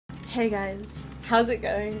Hey guys, how's it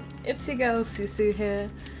going? It's your girl Susu here,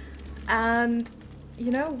 and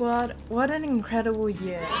you know what? What an incredible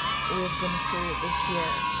year we've been through this year.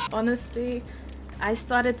 Honestly, I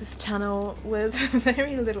started this channel with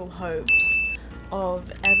very little hopes of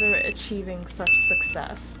ever achieving such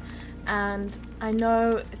success, and I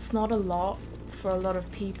know it's not a lot for a lot of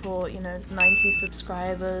people, you know, 90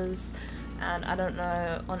 subscribers, and I don't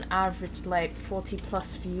know, on average like 40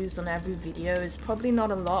 plus views on every video is probably not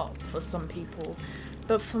a lot for some people,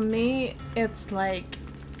 but for me it's like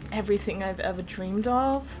everything I've ever dreamed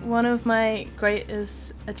of. One of my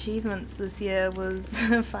greatest achievements this year was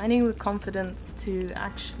finding the confidence to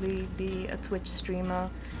actually be a Twitch streamer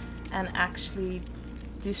and actually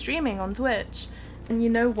do streaming on Twitch. And you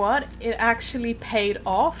know what? It actually paid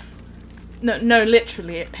off. No,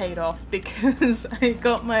 literally it paid off, because I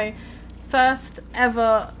got my first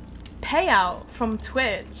ever payout from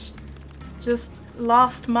Twitch just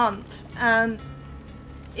last month, and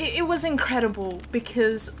it was incredible,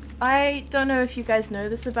 because I don't know if you guys know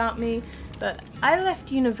this about me, but I left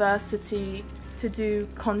university to do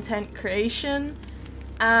content creation,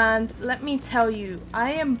 and let me tell you,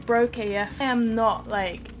 I am broke AF. I am not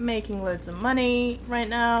like making loads of money right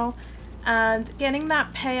now, and getting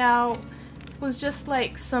that payout was just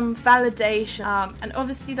like some validation, and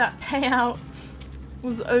obviously that payout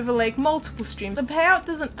was over like multiple streams. The payout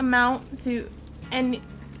doesn't amount to any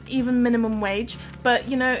even minimum wage, but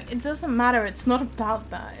you know, it doesn't matter. It's not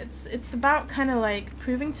about that. It's about kind of like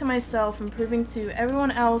proving to myself and proving to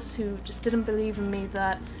everyone else who just didn't believe in me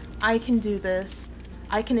that I can do this,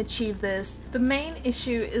 I can achieve this. The main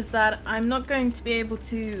issue is that I'm not going to be able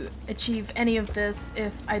to achieve any of this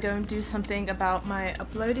if I don't do something about my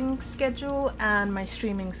uploading schedule and my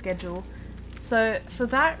streaming schedule. So for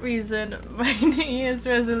that reason, my New Year's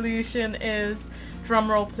resolution is,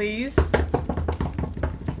 drumroll please,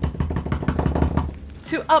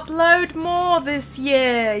 to upload more this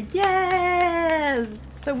year. Yes!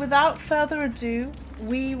 So without further ado,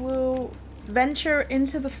 we will venture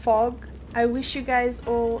into the fog. I wish you guys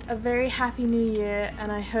all a very happy new year,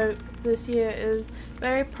 and I hope this year is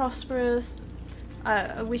very prosperous.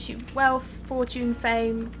 I wish you wealth, fortune,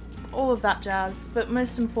 fame, all of that jazz, but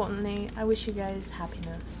most importantly, I wish you guys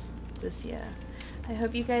happiness this year. I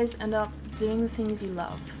hope you guys end up doing the things you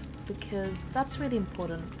love, because that's really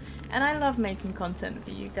important, and I love making content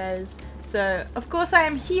for you guys. So of course I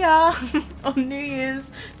am here on New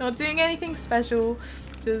Year's, not doing anything special,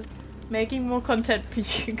 just making more content for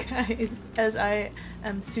you guys, as I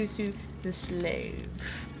am Susu the slave.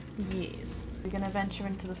 Yes. We're gonna venture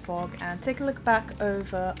into the fog and take a look back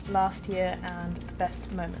over last year and the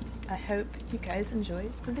best moments. I hope you guys enjoy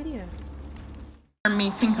the video. Me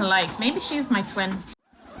think alike. Maybe she's my twin.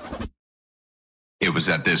 It was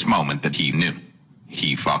at this moment that he knew.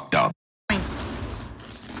 He fucked up.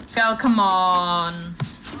 Girl, come on.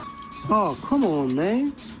 Oh, come on,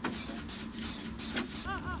 man.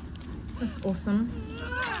 That's awesome.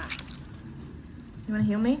 You wanna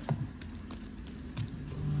heal me?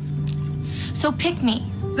 So pick me.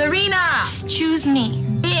 Zarina! Choose me.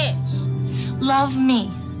 Bitch! Love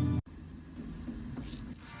me.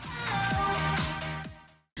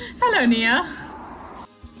 Hello, Nia.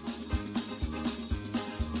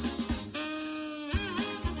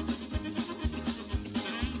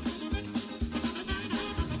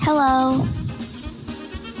 Hello.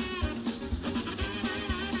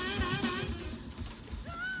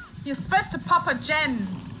 You're supposed to pop a gen.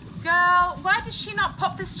 Girl, why did she not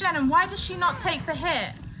pop this gen, and why does she not take the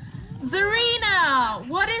hit? Zarina,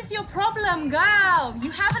 what is your problem, girl?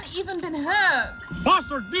 You haven't even been hooked.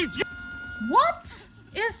 Bastard bitch! What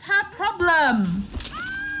is her problem?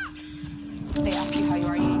 They ask you how you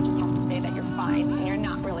are, you just have to say that you're fine, and you're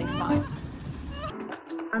not really fine.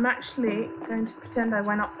 I'm actually going to pretend I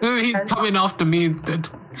went up. He's coming after me instead.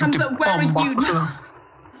 Hamza, where are you now?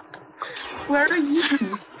 Where are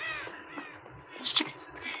you?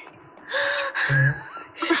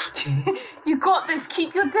 You got this.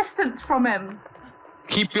 Keep your distance from him.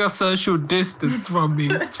 Keep your social distance from me.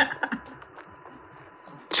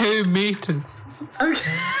 2 meters.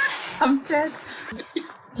 Okay. I'm dead.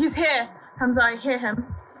 He's here. Hamza, I hear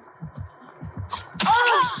him.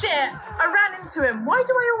 Oh shit! I ran into him. Why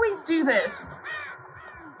do I always do this?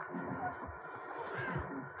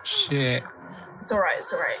 Shit. It's alright,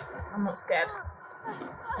 it's alright. I'm not scared.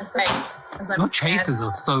 I say, as I'm Your scared. chases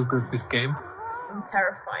are so good this game. I'm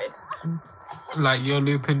terrified. Like you're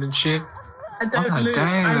looping and shit. I don't Oh, loop,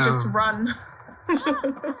 I damn. just run.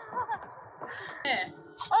 Yeah.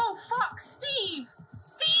 Oh fuck, Steve!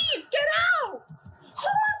 Steve, get out!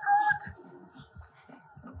 Oh my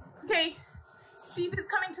god! Okay, Steve is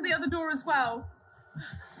coming to the other door as well.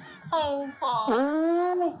 Oh, fuck.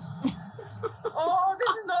 Oh,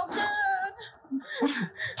 this is not good.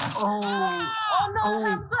 Oh. Oh, no, Oh.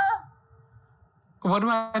 Hamza. What do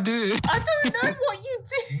I do? I don't know what you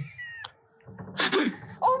did.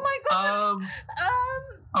 Oh, my God.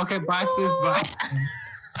 Okay, bye, sis, bye.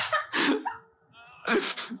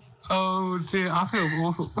 Oh dear, I feel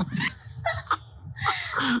awful. But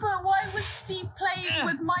why was Steve playing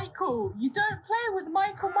with Michael? You don't play with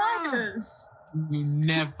Michael Myers. You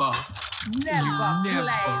never. Never never.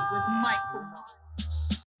 play with Michael.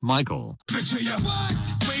 Michael.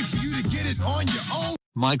 Wait for you to get it on your own.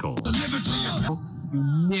 Michael. Deliver to your You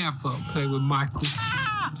never play with Michael.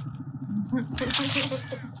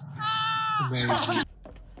 Amazing.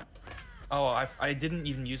 Oh, I didn't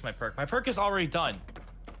even use my perk. My perk is already done.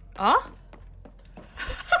 Huh? The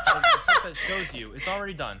perk that shows you, it's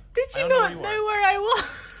already done. Did you not know where I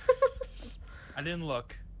was? I didn't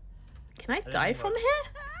look. Can I die from here?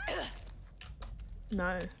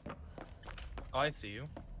 No. Oh, I see you.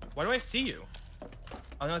 Why do I see you?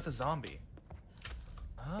 Oh no, it's a zombie.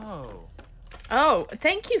 Oh. Oh,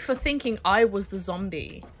 thank you for thinking I was the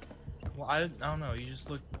zombie. Well, I don't know. You just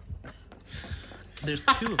look. There's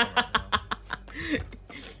two of them right now.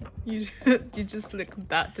 You just look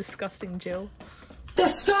that disgusting, Jill.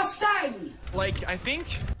 Disgusting! Like, I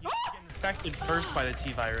think you get infected first by the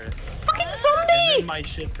T-virus. Fucking And zombie! then my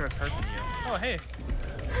shit starts hurting you. Oh, hey.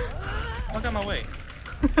 Look out my way.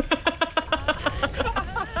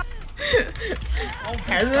 Oh,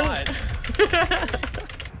 Peasant. God.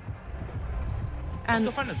 And Let's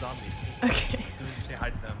go find the zombies. okay, Say hi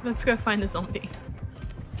to them. let's go find a zombie.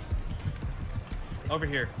 Over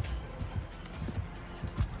here.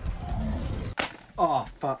 Oh,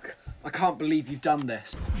 fuck. I can't believe you've done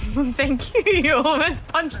this. Thank you. You almost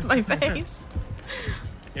punched my face.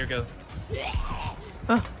 Here we go.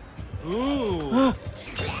 Oh. Ooh.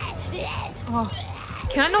 Oh.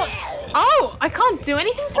 Can I not? Oh, I can't do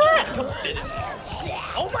anything to it.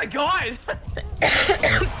 Oh my God.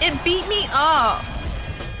 It beat me up.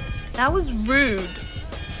 That was rude.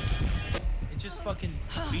 It just fucking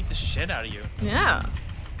beat the shit out of you. Yeah.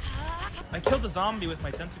 I killed the zombie with my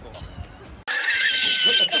tentacles.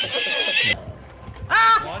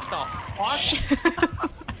 Ah! What the fuck?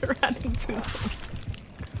 I ran into something.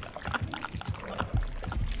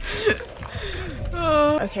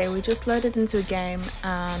 Oh. Okay, we just loaded into a game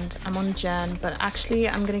and I'm on gen, but actually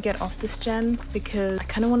I'm gonna get off this gen because I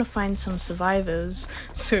kind of want to find some survivors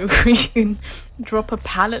so we can drop a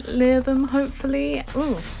pallet near them, hopefully.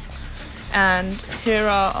 Ooh. And here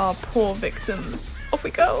are our poor victims. Off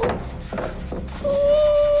we go.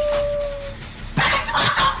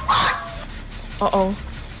 Uh-oh.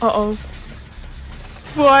 Uh-oh.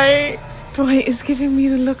 Dwight is giving me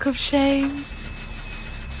the look of shame.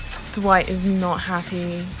 Dwight is not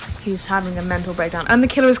happy. He's having a mental breakdown. And the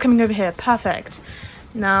killer is coming over here. Perfect.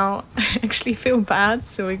 Now, I actually feel bad,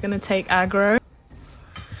 so we're gonna take aggro.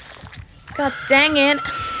 God dang it.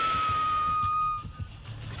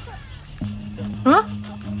 Huh?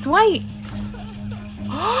 Dwight!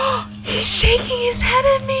 He's shaking his head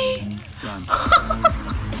at me!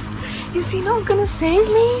 Is he not gonna save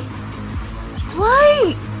me?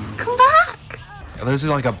 Dwight! Come back! There's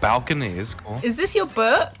like a balcony, it's cool. Is this your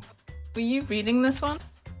book? Were you reading this one?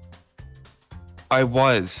 I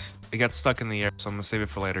was. It got stuck in the air, so I'm gonna save it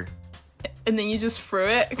for later. And then you just threw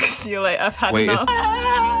it because you're like, I've had Wait, enough.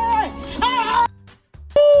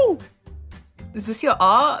 Ooh! Is this your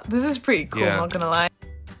art? This is pretty cool, Yeah. not gonna lie.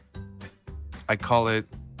 I call it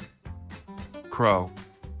Crow.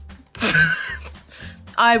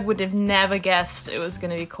 I would have never guessed it was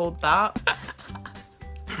gonna be called that.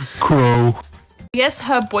 Crow. I guess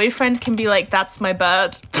her boyfriend can be like, that's my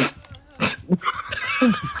bird.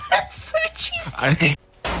 That's so cheesy.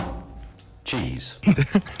 Cheese.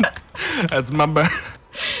 That's my bird.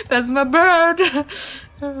 That's my bird.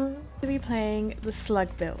 To be playing the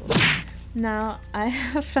slug build. Now, I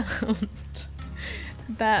have found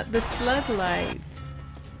that the slug life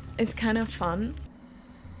is kind of fun.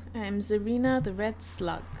 I'm Zarina the red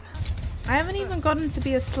slug. I haven't even gotten to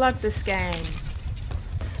be a slug this game.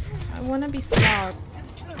 I want to be slug.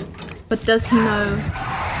 But does he know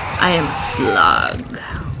I am a slug?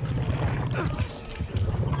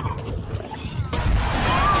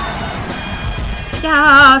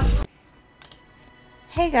 Yes!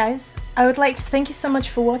 Hey guys, I would like to thank you so much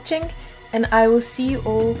for watching, and I will see you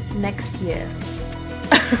all next year.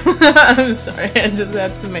 I'm sorry, I just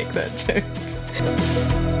had to make that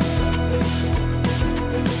joke.